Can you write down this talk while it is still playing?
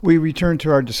We return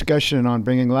to our discussion on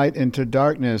bringing light into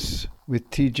darkness with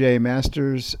TJ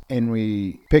Masters, and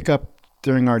we pick up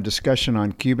during our discussion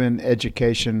on Cuban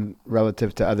education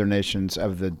relative to other nations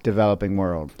of the developing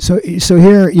world. So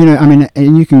here,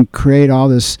 and you can create all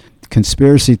this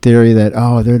conspiracy theory that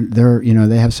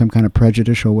they have some kind of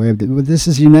prejudicial way of this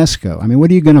is UNESCO. I mean,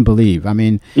 what are you going to believe? I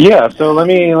mean, so let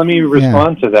me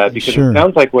respond to that, because It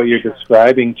sounds like what you're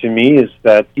describing to me is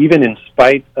that even in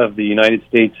spite of the United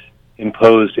States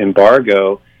imposed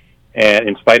embargo, and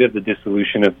in spite of the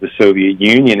dissolution of the Soviet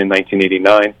Union in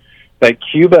 1989, that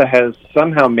Cuba has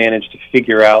somehow managed to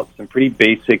figure out some pretty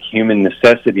basic human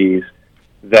necessities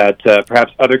that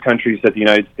perhaps other countries that the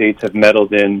United States have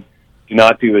meddled in do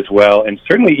not do as well. And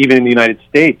certainly even in the United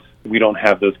States, we don't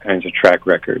have those kinds of track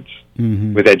records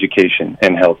with education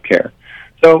and healthcare.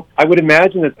 So I would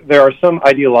imagine that there are some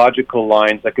ideological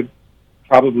lines that could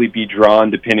probably be drawn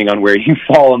depending on where you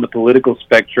fall on the political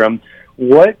spectrum.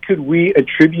 What could we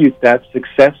attribute that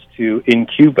success to in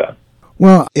Cuba?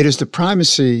 Well, it is the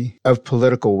primacy of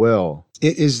political will.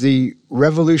 It is the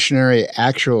revolutionary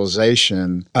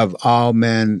actualization of all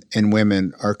men and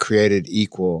women are created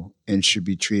equal and should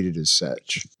be treated as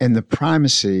such. And the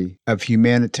primacy of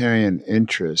humanitarian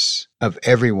interests of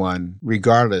everyone,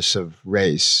 regardless of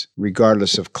race,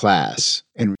 regardless of class,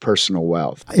 and personal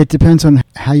wealth. It depends on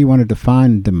how you want to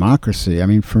define democracy. I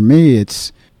mean, for me,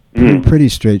 it's pretty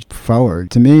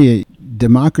straightforward. To me,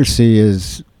 democracy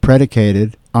is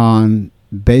predicated on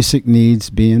basic needs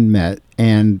being met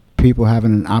and people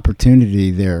having an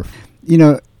opportunity there. You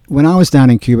know, when I was down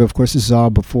in Cuba, of course, this is all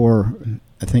before,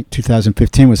 I think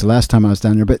 2015 was the last time I was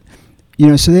down there, but,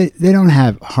 so they don't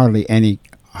have hardly any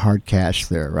hard cash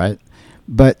there, right?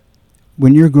 But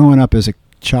when you're growing up as a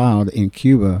child in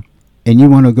Cuba and you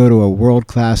want to go to a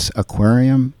world-class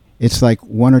aquarium, it's like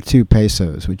 1 or 2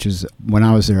 pesos, which is, when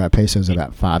I was there, a peso was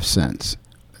about 5 cents.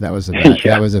 That was the value.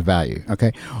 That was the value.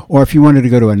 Okay, or if you wanted to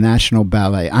go to a national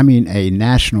ballet, I mean not a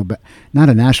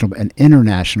national, but an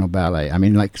international ballet. I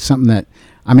mean, like something that,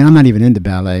 I'm not even into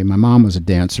ballet. My mom was a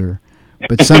dancer,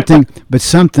 but something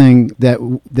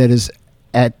that is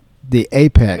at the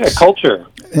apex. Culture,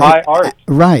 high art.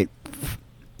 Right,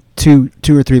 2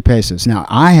 or 3 pesos. Now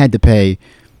I had to pay,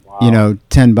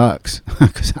 $10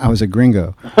 because I was a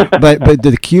gringo, but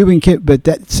the Cuban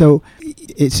kid, so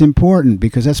it's important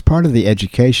because that's part of the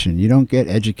education. You don't get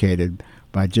educated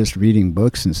by just reading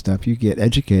books and stuff. You get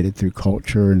educated through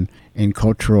culture and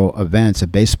cultural events. A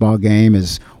baseball game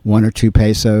is 1 or 2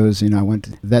 pesos.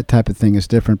 That type of thing is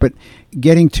different. But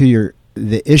getting to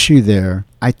the issue there,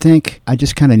 I think I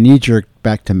just kind of knee-jerk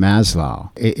back to Maslow.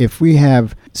 If we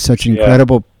have such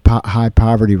incredible high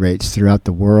poverty rates throughout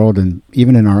the world and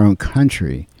even in our own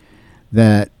country,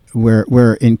 that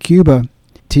where in Cuba,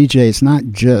 TJ, it's not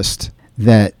just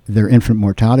that their infant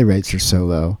mortality rates are so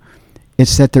low,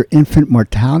 it's that their infant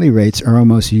mortality rates are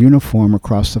almost uniform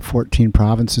across the 14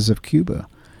 provinces of Cuba.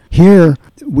 Here,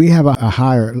 we have a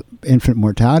higher infant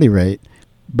mortality rate,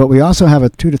 but we also have a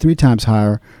 2 to 3 times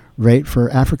higher rate for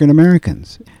African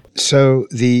Americans. So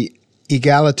the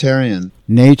egalitarian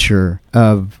nature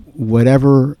of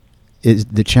whatever is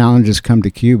the challenges come to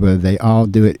Cuba, they all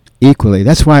do it equally.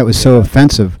 That's why it was so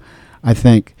offensive, I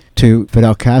think, to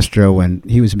Fidel Castro when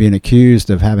he was being accused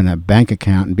of having a bank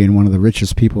account and being one of the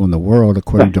richest people in the world,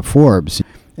 according to Forbes.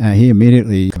 He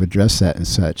immediately addressed that and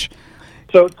such.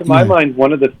 So to my mind,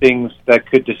 one of the things that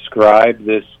could describe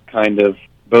this kind of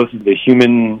both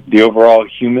the overall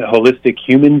holistic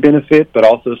human benefit, but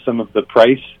also some of the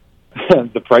price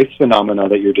phenomena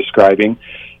that you're describing.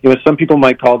 Some people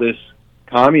might call this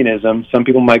communism. Some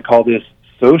people might call this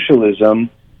socialism.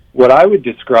 What I would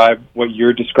describe, what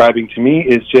you're describing to me,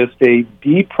 is just a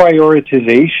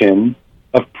deprioritization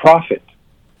of profit,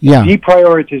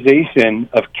 deprioritization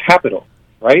of capital,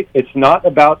 right? It's not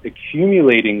about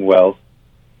accumulating wealth.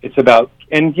 It's about,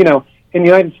 in the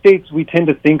United States, we tend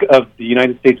to think of the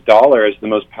United States dollar as the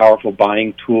most powerful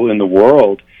buying tool in the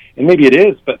world, and maybe it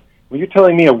is, but when you're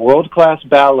telling me a world-class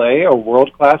ballet or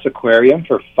world-class aquarium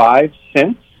for 5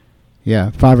 cents,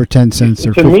 5 or 10 cents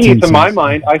or 15 cents. To my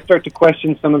mind, I start to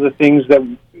question some of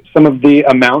the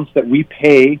amounts that we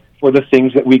pay for the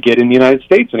things that we get in the United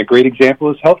States. And a great example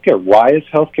is healthcare. Why is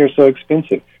healthcare so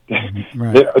expensive?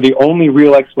 Right. The only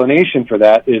real explanation for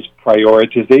that is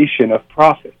prioritization of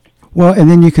profit. Well, and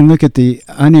then you can look at the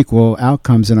unequal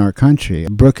outcomes in our country.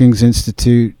 Brookings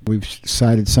Institute, we've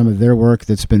cited some of their work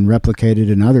that's been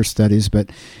replicated in other studies, but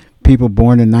people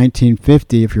born in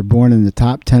 1950, if you're born in the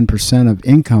top 10% of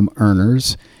income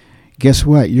earners, guess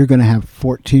what? You're going to have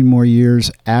 14 more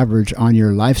years average on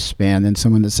your lifespan than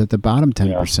someone that's at the bottom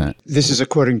 10%. Yeah. This is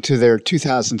according to their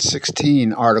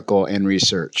 2016 article in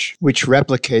Research, which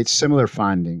replicates similar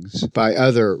findings by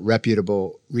other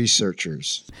reputable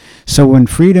researchers. So when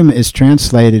freedom is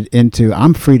translated into,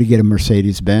 I'm free to get a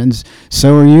Mercedes-Benz,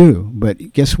 so are you.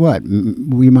 But guess what?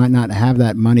 We might not have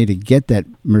that money to get that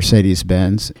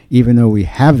Mercedes-Benz, even though we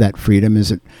have that freedom.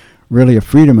 Is it really a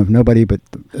freedom of nobody but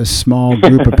a small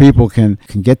group of people can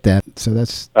get that? So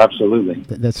that's absolutely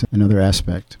that's another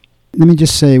aspect. Let me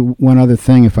just say one other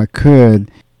thing, if I could.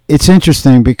 It's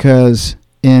interesting because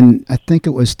in, I think it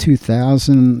was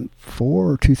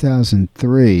 2004 or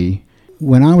 2003,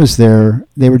 when I was there,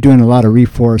 they were doing a lot of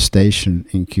reforestation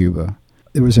in Cuba.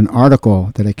 There was an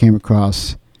article that I came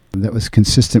across that was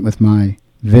consistent with my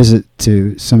visit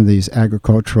to some of these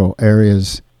agricultural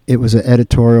areas. It was an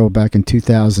editorial back in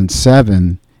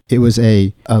 2007. It was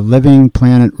a Living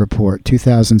Planet report,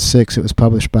 2006. It was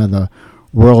published by the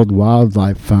World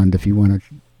Wildlife Fund, if you want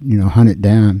to, hunt it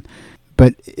down.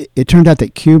 But it turned out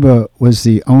that Cuba was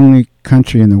the only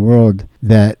country in the world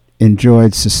that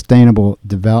enjoyed sustainable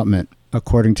development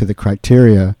according to the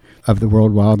criteria of the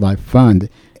World Wildlife Fund.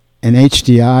 An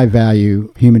HDI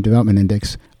value, Human Development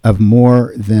Index, of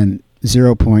more than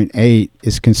 0.8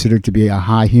 is considered to be a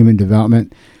high human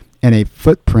development, and a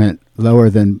footprint lower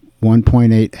than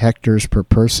 1.8 hectares per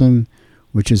person,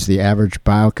 which is the average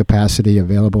biocapacity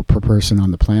available per person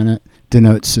on the planet,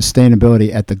 denotes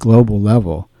sustainability at the global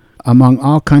level. Among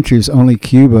all countries, only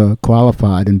Cuba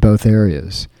qualified in both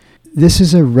areas. This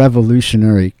is a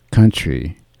revolutionary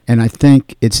country, and I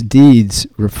think its deeds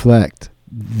reflect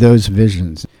those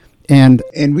visions. And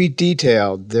we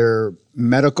detailed their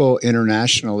medical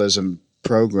internationalism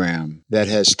program that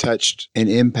has touched and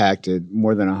impacted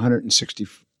more than 160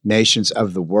 nations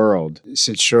of the world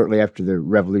since shortly after the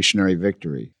revolutionary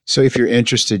victory. So if you're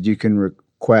interested, you can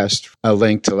request a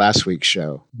link to last week's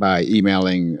show by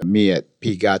emailing me at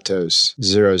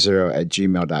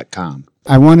pgatos00@gmail.com.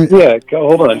 I wanted. Yeah,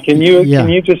 hold on. Can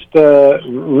you just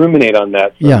ruminate on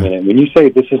that for a minute? When you say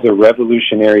this is a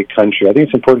revolutionary country, I think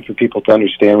it's important for people to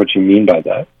understand what you mean by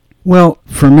that. Well,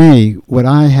 for me, what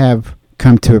I have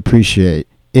come to appreciate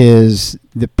is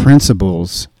the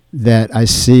principles that I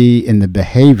see in the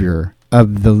behavior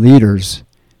of the leaders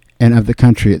and of the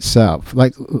country itself.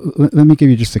 Like, let me give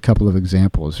you just a couple of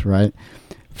examples, right?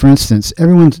 For instance,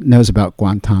 everyone knows about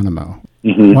Guantanamo.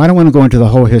 Mm-hmm. Well, I don't want to go into the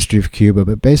whole history of Cuba,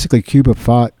 but basically Cuba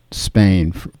fought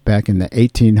Spain back in the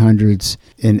 1800s.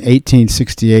 In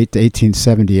 1868 to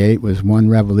 1878 was one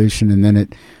revolution, and then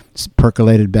it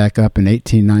percolated back up in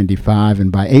 1895. And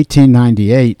by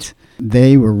 1898,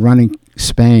 they were running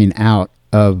Spain out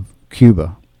of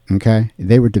Cuba, okay?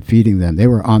 They were defeating them. They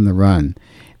were on the run.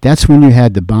 That's when you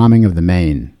had the bombing of the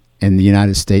Maine, and the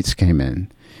United States came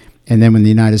in. And then when the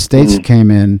United States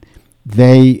came in,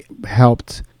 they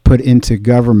helped put into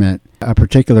government a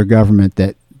particular government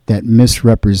that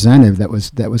misrepresented, that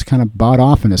was kind of bought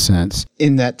off in a sense,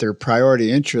 in that their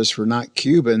priority interests were not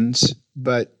Cubans,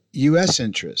 but U.S.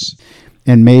 interests,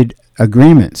 and made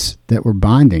agreements that were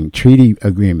binding, treaty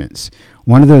agreements.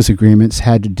 One of those agreements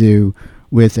had to do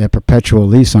with a perpetual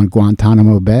lease on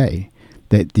Guantanamo Bay,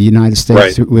 that the United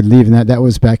States would leave, and that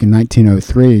was back in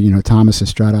 1903. Thomas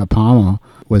Estrada Palma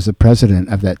was the president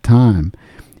of that time.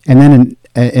 And then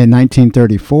in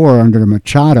 1934, under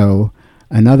Machado,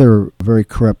 another very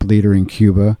corrupt leader in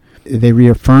Cuba, they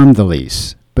reaffirmed the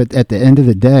lease. But at the end of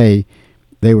the day,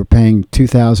 they were paying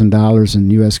 $2,000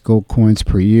 in U.S. gold coins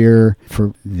per year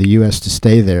for the U.S. to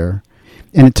stay there.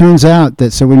 And it turns out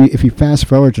that, if you fast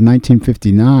forward to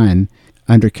 1959,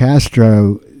 under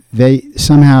Castro, they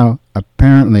somehow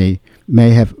apparently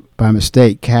may have, by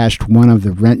mistake, cashed one of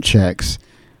the rent checks.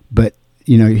 But,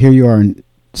 here you are, and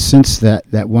since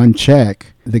that one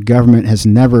check, the government has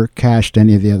never cashed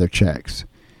any of the other checks,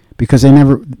 because they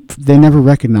never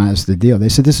recognized the deal. They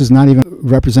said, this is not even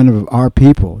representative of our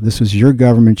people. This was your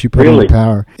government. You put in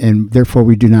power, and therefore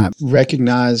we do not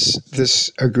recognize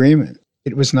this agreement.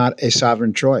 It was not a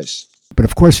sovereign choice. But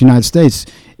of course, the United States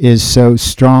is so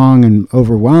strong and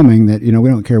overwhelming that, we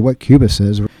don't care what Cuba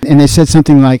says. And they said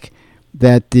something like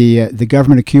that the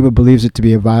government of Cuba believes it to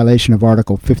be a violation of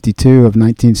Article 52 of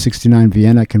 1969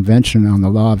 Vienna Convention on the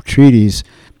Law of Treaties,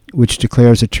 which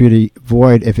declares a treaty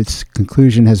void if its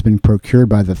conclusion has been procured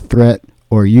by the threat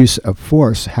or use of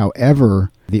force.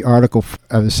 However, the article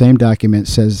of the same document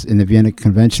says in the Vienna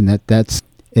Convention that that's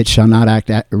it shall not act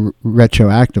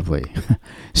retroactively.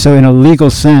 So in a legal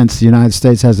sense, the United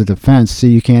States has a defense, so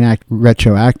you can't act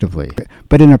retroactively.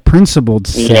 But in a principled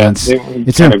sense,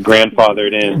 it's kind of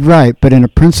grandfathered in. Right, but in a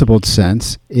principled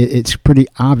sense, it's pretty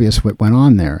obvious what went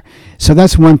on there. So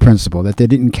that's one principle, that they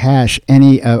didn't cash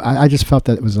any I just felt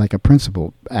that it was like a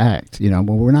principled act. Well,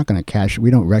 we're not going to cash it.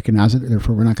 We don't recognize it,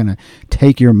 therefore we're not going to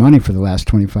take your money for the last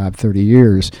 25, 30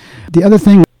 years. The other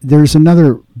thing, there's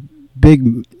another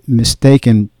big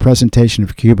mistaken presentation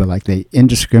of Cuba, like they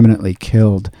indiscriminately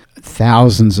killed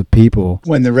thousands of people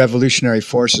when the revolutionary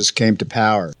forces came to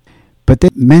power. But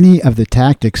many of the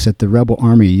tactics that the rebel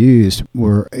army used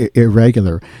were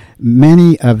irregular.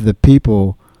 Many of the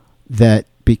people that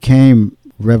became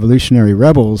revolutionary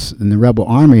rebels in the rebel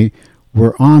army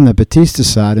were on the Batista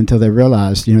side until they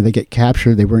realized, they get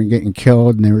captured, they weren't getting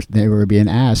killed, and they were being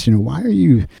asked, why are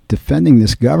you defending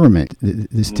this government,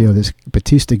 this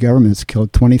Batista government that's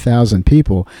killed 20,000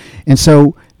 people? And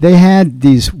so they had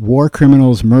these war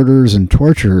criminals, murderers, and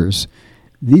torturers.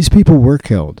 These people were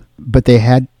killed, but they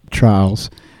had trials.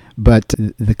 But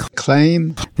the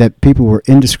claim that people were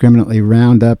indiscriminately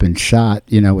rounded up and shot,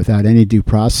 without any due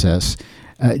process,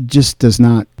 just does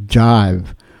not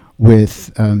jive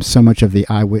with so much of the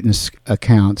eyewitness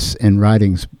accounts and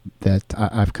writings that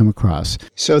I've come across.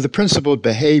 So the principled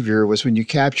behavior was when you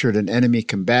captured an enemy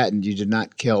combatant, you did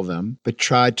not kill them, but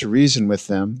tried to reason with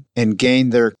them and gain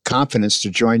their confidence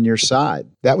to join your side.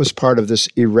 That was part of this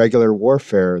irregular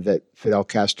warfare that Fidel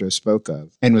Castro spoke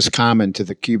of and was common to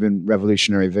the Cuban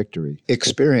revolutionary victory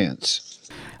experience.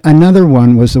 Another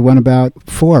one was the one about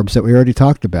Forbes that we already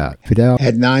talked about. Fidel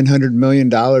had $900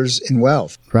 million in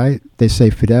wealth. Right? They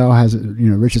say Fidel has,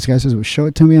 richest guy says, well, show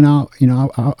it to me and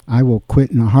I will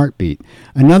quit in a heartbeat.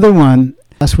 Another one,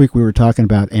 last week we were talking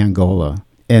about Angola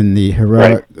and the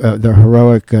heroic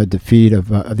defeat of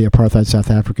the apartheid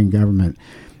South African government.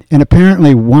 And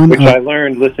apparently which I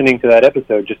learned listening to that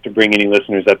episode, just to bring any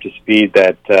listeners up to speed,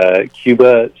 that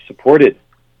Cuba supported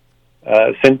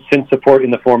sent support in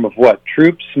the form of what?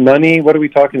 Troops, money? What are we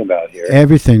talking about here?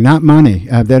 Everything, not money.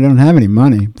 They don't have any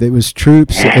money. It was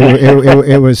troops.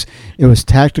 it was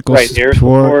tactical air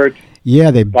support. Yeah,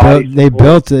 they built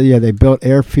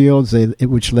airfields.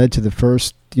 Which led to the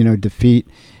first defeat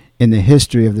in the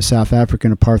history of the South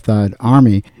African apartheid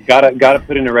army. Gotta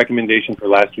put in a recommendation for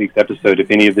last week's episode.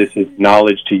 If any of this is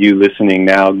knowledge to you listening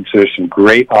now, so there's some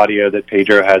great audio that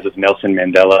Pedro has of Nelson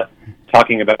Mandela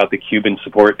talking about the Cuban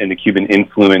support and the Cuban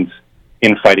influence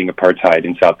in fighting apartheid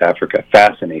in South Africa.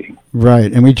 Fascinating.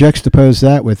 Right, and we juxtapose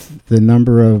that with the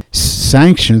number of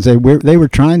sanctions. They were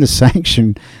trying to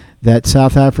sanction that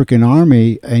South African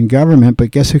army and government,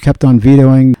 but guess who kept on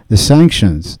vetoing the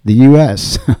sanctions? The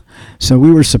U.S. So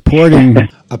we were supporting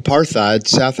apartheid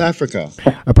South Africa.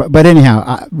 But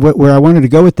anyhow, where I wanted to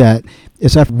go with that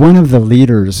is that one of the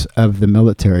leaders of the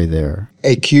military there,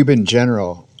 a Cuban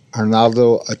general,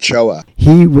 Arnaldo Ochoa.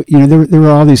 There were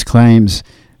all these claims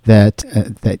that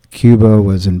Cuba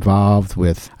was involved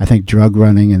with, I think, drug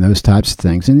running and those types of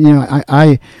things. And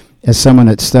I as someone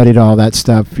that studied all that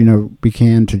stuff,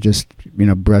 began to just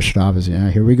brush it off as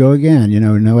here we go again.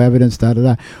 No evidence.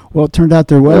 Well, it turned out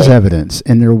there was evidence,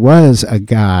 and there was a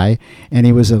guy, and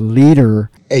he was a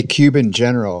leader, a Cuban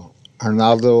general,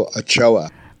 Arnaldo Ochoa.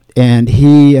 And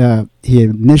he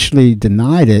initially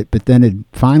denied it, but then had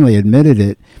finally admitted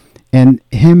it. And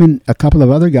him and a couple of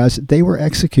other guys, they were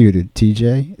executed,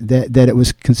 TJ. That it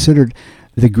was considered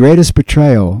the greatest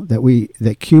betrayal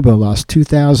that Cuba lost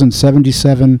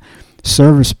 2,077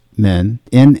 servicemen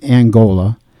in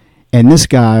Angola, and this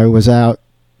guy was out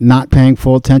not paying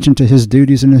full attention to his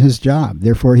duties and his job.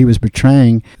 Therefore, he was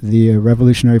betraying the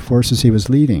revolutionary forces he was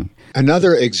leading.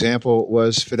 Another example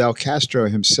was Fidel Castro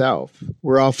himself.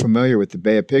 We're all familiar with the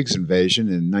Bay of Pigs invasion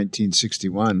in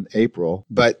 1961, April.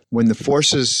 But when the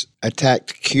forces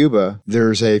attacked Cuba,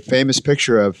 there's a famous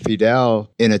picture of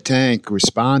Fidel in a tank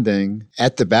responding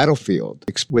at the battlefield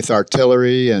with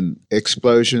artillery and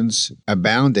explosions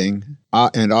abounding,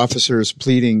 and officers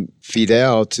pleading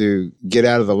Fidel to get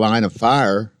out of the line of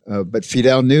fire. But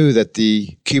Fidel knew that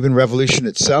the Cuban Revolution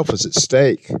itself was at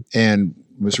stake and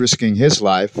was risking his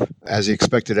life, as he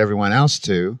expected everyone else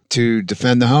to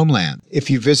defend the homeland. If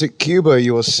you visit Cuba,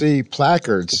 you will see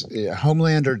placards,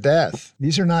 homeland or death.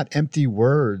 These are not empty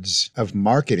words of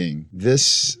marketing.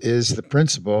 This is the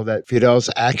principle that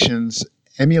Fidel's actions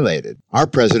emulated. Our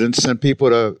president sent people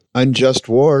to unjust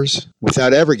wars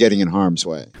without ever getting in harm's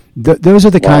way. Those are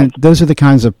the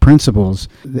kinds of principles.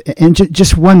 And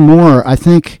just one more, I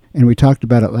think, and we talked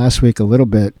about it last week a little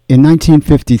bit. In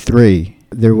 1953,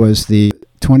 there was the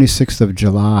 26th of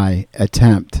July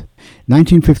attempt.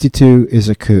 1952 is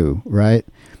a coup, right?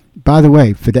 by the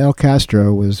way, Fidel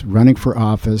Castro was running for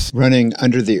office. Running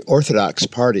under the Orthodox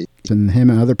Party. And him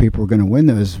and other people were going to win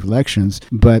those elections.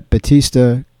 But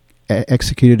Batista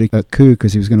executed a coup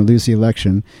because he was going to lose the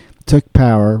election, took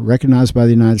power, recognized by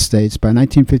the United States. By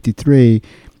 1953,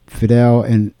 Fidel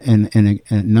and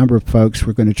a number of folks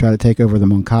were going to try to take over the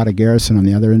Moncada garrison on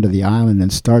the other end of the island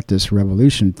and start this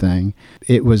revolution thing.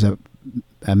 It was a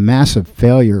massive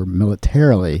failure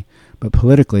militarily, but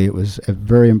politically it was a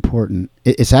very important,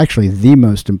 it's actually the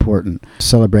most important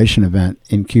celebration event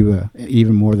in Cuba,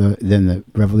 even more than the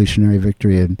revolutionary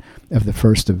victory of the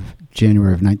 1st of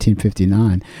January of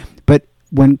 1959. But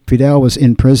when Fidel was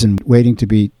in prison waiting to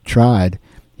be tried,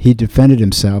 he defended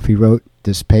himself. He wrote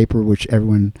this paper, which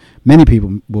many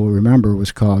people will remember,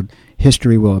 was called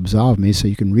History Will Absolve Me, so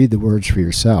you can read the words for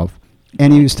yourself.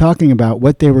 And he was talking about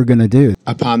what they were going to do.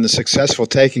 Upon the successful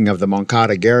taking of the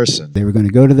Moncada garrison, they were going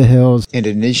to go to the hills and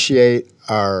initiate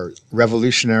our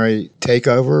revolutionary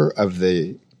takeover of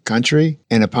the country.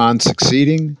 And upon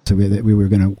succeeding, so we were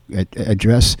going to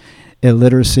address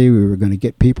illiteracy. We were going to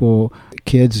get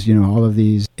kids, all of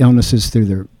these illnesses through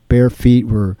their bare feet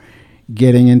were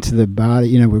getting into the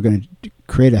body. We're going to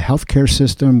create a healthcare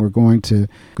system.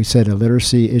 We said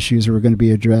illiteracy issues were going to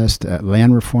be addressed.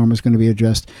 Land reform was going to be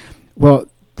addressed. Well,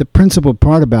 the principal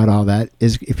part about all that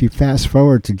is if you fast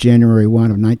forward to January 1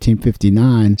 of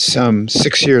 1959. Some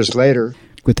 6 years later.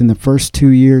 Within the first 2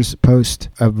 years post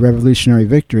of revolutionary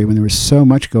victory, when there was so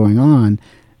much going on,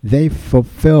 they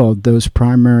fulfilled those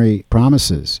primary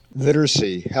promises.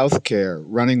 Literacy, healthcare,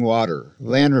 running water,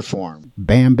 land reform.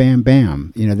 Bam, bam,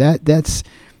 bam. That's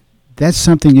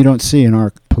something you don't see in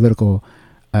our political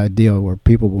deal, where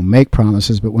people will make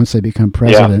promises, but once they become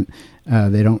president,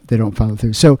 they don't follow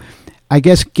through. So I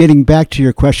guess getting back to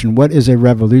your question, what is a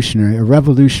revolutionary? A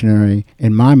revolutionary,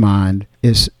 in my mind,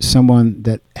 is someone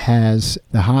that has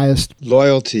the highest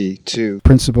loyalty to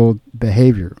principled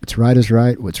behavior. What's right is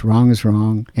right, what's wrong is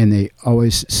wrong, and they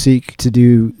always seek to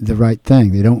do the right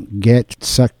thing. They don't get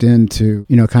sucked into,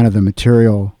 kind of the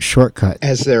material shortcut.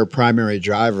 As their primary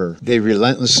driver, they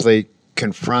relentlessly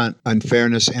confront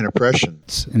unfairness and oppression.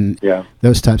 And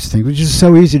those types of things, which is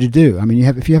so easy to do. I mean,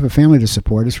 if you have a family to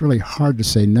support, it's really hard to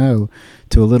say no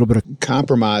to a little bit of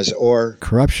compromise or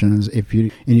corruption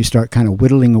and you start kind of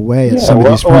whittling away at some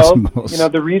of these principles.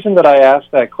 The reason that I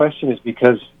asked that question is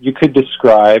because you could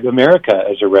describe America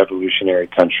as a revolutionary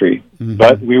country,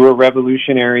 but we were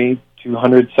revolutionary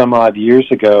 200 some odd years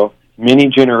ago, many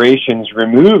generations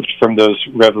removed from those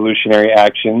revolutionary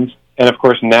actions. And of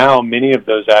course, now many of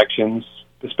those actions,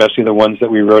 especially the ones that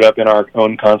we wrote up in our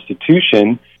own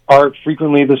Constitution, are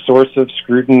frequently the source of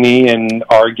scrutiny and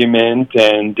argument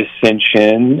and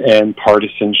dissension and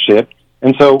partisanship.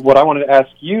 And so what I wanted to ask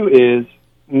you is,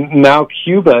 now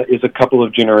Cuba is a couple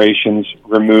of generations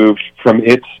removed from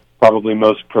its probably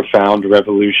most profound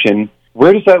revolution.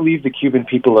 Where does that leave the Cuban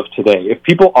people of today? If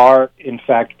people are, in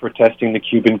fact, protesting the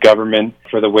Cuban government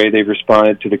for the way they've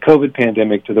responded to the COVID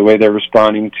pandemic, to the way they're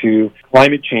responding to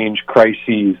climate change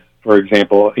crises, for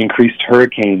example, increased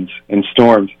hurricanes and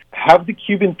storms, have the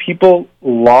Cuban people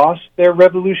lost their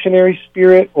revolutionary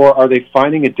spirit, or are they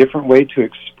finding a different way to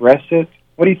express it?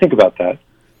 What do you think about that?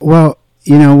 Well,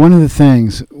 one of the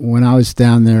things when I was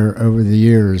down there over the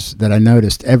years that I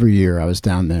noticed every year I was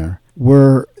down there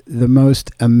were the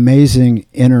most amazing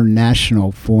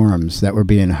international forums that were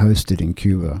being hosted in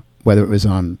Cuba, whether it was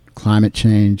on climate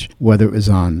change, whether it was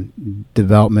on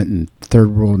development in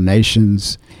third world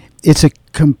nations. It's a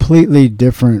completely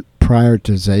different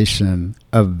prioritization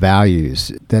of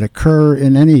values that occur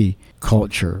in any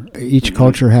culture. Each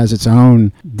culture has its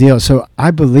own deal. So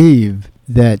I believe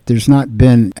that there's not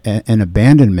been an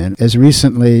abandonment. As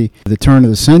recently, the turn of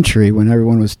the century, when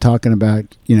everyone was talking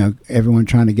about, everyone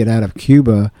trying to get out of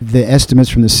Cuba, the estimates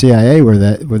from the CIA were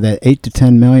that 8 to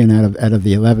 10 million out of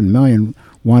the 11 million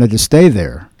wanted to stay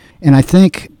there. And I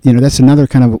think, that's another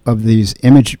kind of these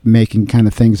image-making kind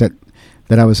of things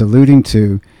that I was alluding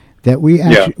to, that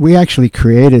we actually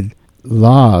created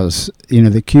laws,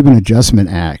 the Cuban Adjustment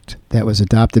Act that was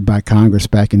adopted by Congress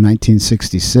back in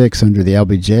 1966 under the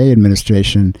LBJ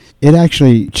administration. It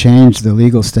actually changed the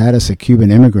legal status of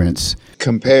Cuban immigrants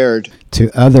compared to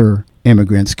other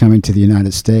immigrants coming to the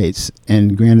United States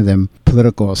and granted them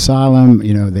political asylum.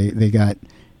 They got,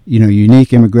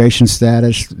 unique immigration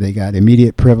status. They got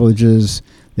immediate privileges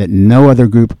that no other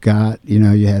group got.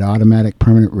 You had automatic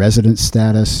permanent residence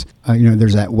status.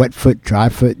 There's that wet foot, dry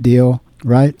foot deal,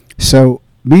 right? So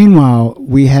meanwhile,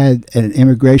 we had an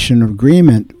immigration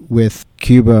agreement with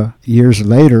Cuba years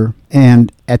later,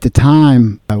 and at the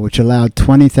time, which allowed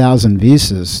 20,000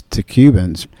 visas to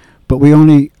Cubans, but we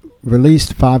only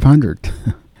released 500.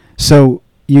 So,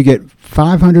 you get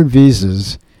 500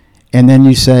 visas, and then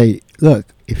you say, look,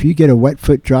 if you get a wet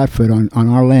foot, dry foot on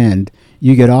our land,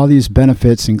 you get all these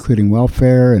benefits, including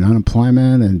welfare and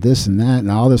unemployment and this and that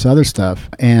and all this other stuff.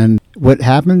 And what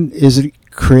happened is it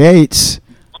creates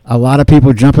a lot of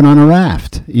people jumping on a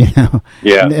raft,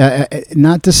 Yeah.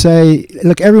 Not to say,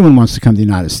 look, everyone wants to come to the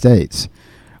United States.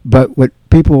 But what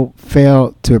people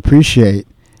fail to appreciate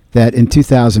that in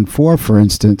 2004, for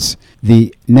instance,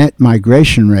 the net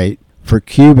migration rate for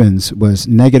Cubans was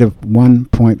negative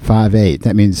 1.58.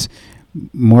 That means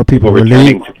more people were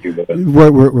leaving Cuba.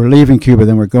 We're leaving Cuba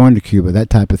than we're going to Cuba, that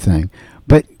type of thing.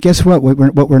 But guess what?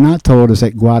 What we're not told is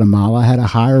that Guatemala had a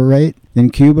higher rate than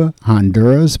Cuba,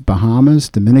 Honduras, Bahamas,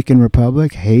 Dominican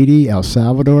Republic, Haiti, El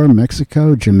Salvador,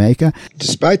 Mexico, Jamaica.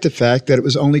 Despite the fact that it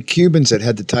was only Cubans that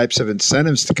had the types of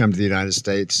incentives to come to the United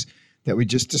States that we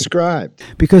just described.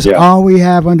 Because all we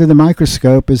have under the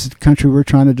microscope is the country we're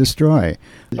trying to destroy.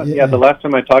 Yeah, the last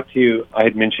time I talked to you, I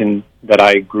had mentioned that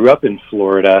I grew up in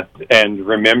Florida and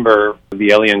remember the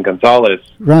Elian Gonzalez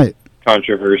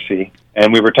controversy.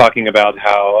 And we were talking about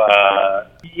how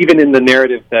even in the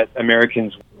narrative that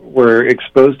Americans were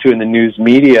exposed to in the news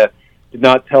media did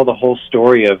not tell the whole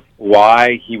story of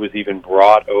why he was even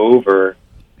brought over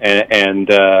and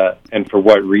for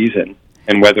what reason.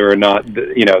 And whether or not,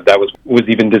 that was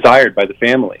even desired by the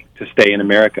family to stay in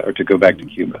America or to go back to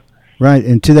Cuba. Right.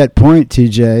 And to that point,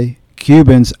 TJ,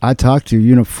 Cubans I talk to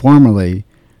uniformly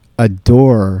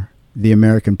adore the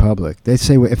American public. They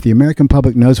say, well, if the American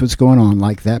public knows what's going on,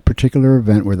 like that particular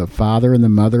event where the father and the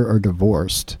mother are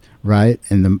divorced, right,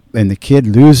 and the kid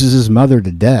loses his mother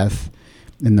to death,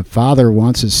 and the father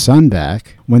wants his son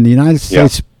back, when the United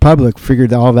States public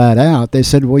figured all that out, they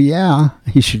said, well, yeah,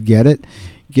 he should get it.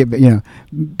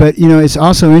 But it's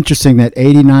also interesting that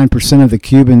 89% of the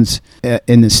Cubans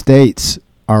in the States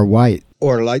are white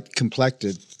or light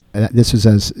complected. This is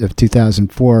as of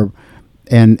 2004,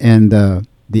 and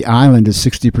the island is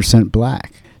 60%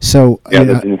 black. So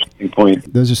that's an interesting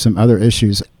point. Those are some other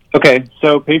issues. Okay,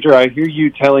 so Pedro, I hear you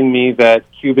telling me that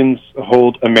Cubans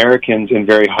hold Americans in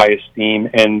very high esteem,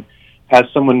 and as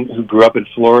someone who grew up in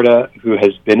Florida, who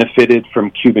has benefited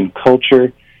from Cuban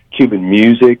culture, Cuban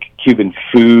music, Cuban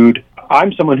food,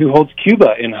 I'm someone who holds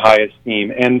Cuba in high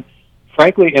esteem. And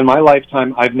frankly, in my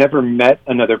lifetime, I've never met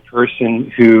another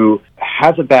person who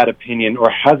has a bad opinion or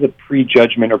has a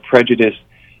prejudgment or prejudice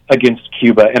against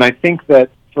Cuba. And I think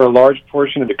that for a large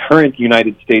portion of the current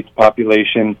United States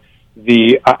population,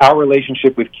 our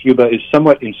relationship with Cuba is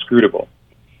somewhat inscrutable.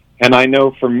 And I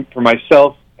know for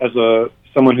myself, as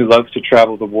someone who loves to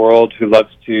travel the world, who loves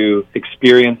to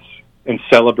experience and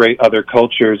celebrate other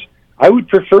cultures, I would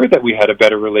prefer that we had a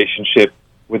better relationship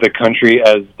with a country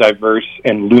as diverse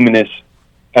and luminous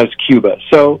as Cuba.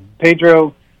 So,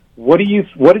 Pedro, what is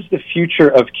the future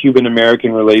of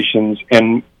Cuban-American relations,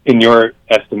 and in your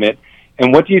estimate,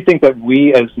 and what do you think that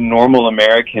we as normal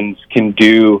Americans can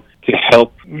do to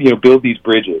help build these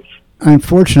bridges?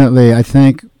 Unfortunately, I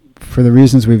think for the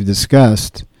reasons we've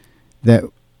discussed, that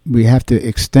we have to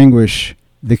extinguish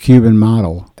the Cuban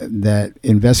model, that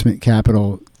investment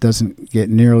capital doesn't get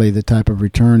nearly the type of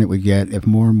return it would get if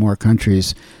more and more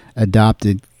countries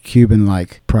adopted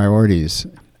Cuban-like priorities.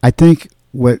 I think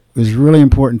what was really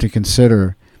important to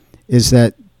consider is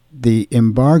that the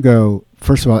embargo,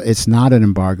 first of all, it's not an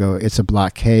embargo, it's a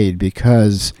blockade,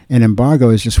 because an embargo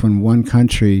is just when one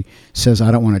country says,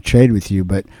 I don't want to trade with you.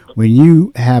 But when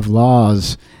you have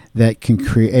laws that can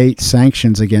create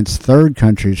sanctions against third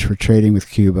countries for trading with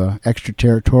Cuba,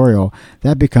 extraterritorial,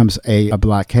 that becomes a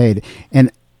blockade.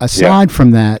 And aside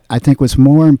from that, I think what's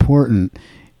more important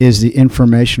is the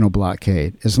informational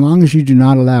blockade. As long as you do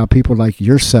not allow people like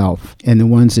yourself and the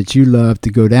ones that you love to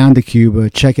go down to Cuba,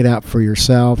 check it out for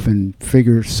yourself and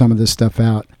figure some of this stuff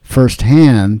out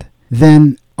firsthand,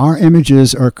 then our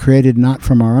images are created not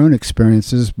from our own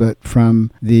experiences, but from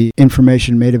the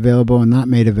information made available and not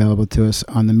made available to us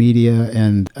on the media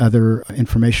and other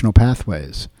informational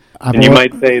pathways. And you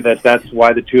might say that that's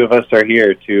why the two of us are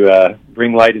here, to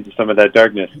bring light into some of that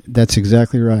darkness. That's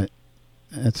exactly right.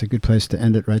 That's a good place to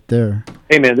end it right there.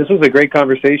 Hey, man, this was a great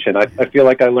conversation. I feel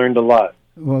like I learned a lot.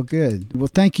 Well, good. Well,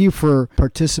 thank you for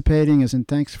participating, and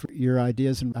thanks for your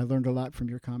ideas, and I learned a lot from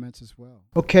your comments as well.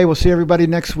 Okay, we'll see everybody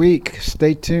next week.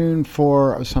 Stay tuned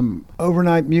for some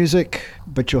overnight music,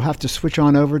 but you'll have to switch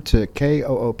on over to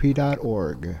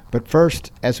koop.org. But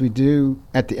first, as we do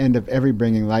at the end of every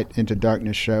Bringing Light into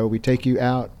Darkness show, we take you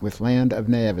out with Land of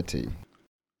Naivety.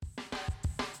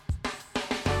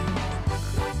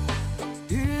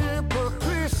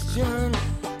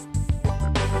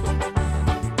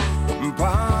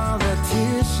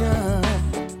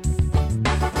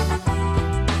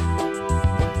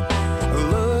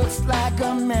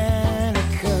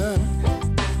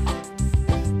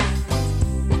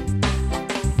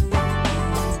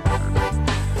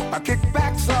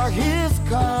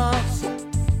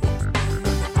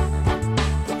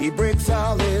 He breaks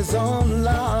all his own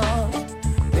laws.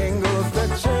 Then goes the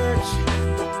church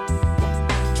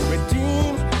to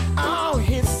redeem all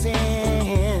his sins.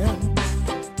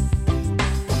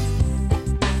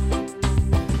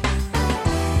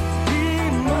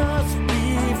 He must be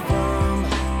from,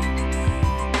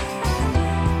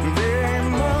 they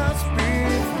must be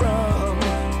from,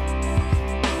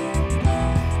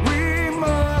 we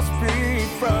must be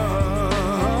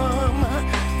from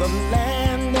the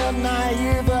land of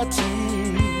naivety.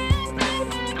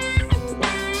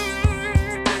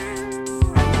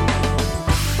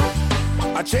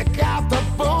 I check out the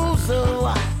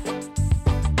bozo.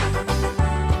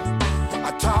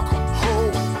 I talk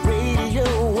whole radio.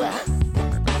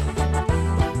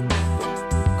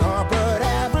 Corporate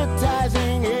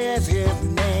advertising is his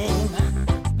name.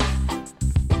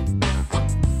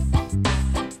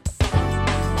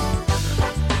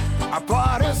 A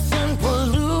partisan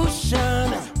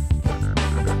pollution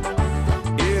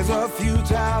is a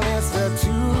futile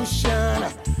institution.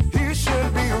 He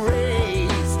should be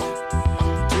raised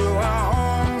to a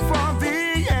home for the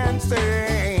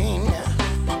insane.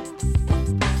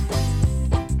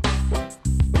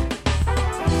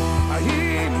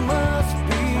 He must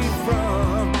be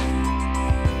from,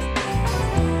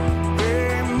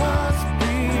 they must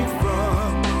be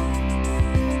from,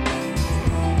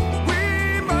 we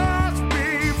must be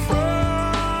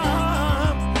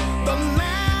from the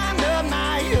land of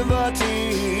naivety.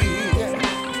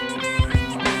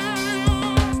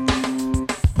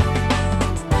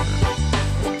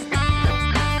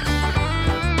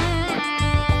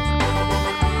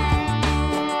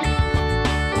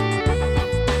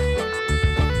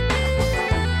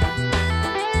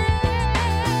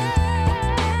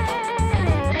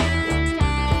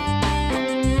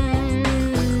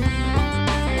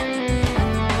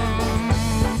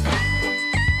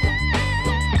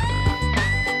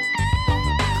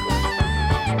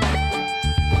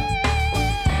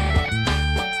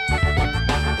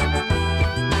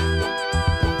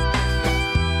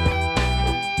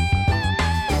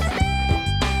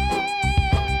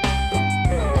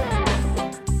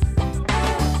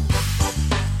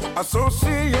 A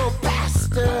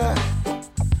sociopastor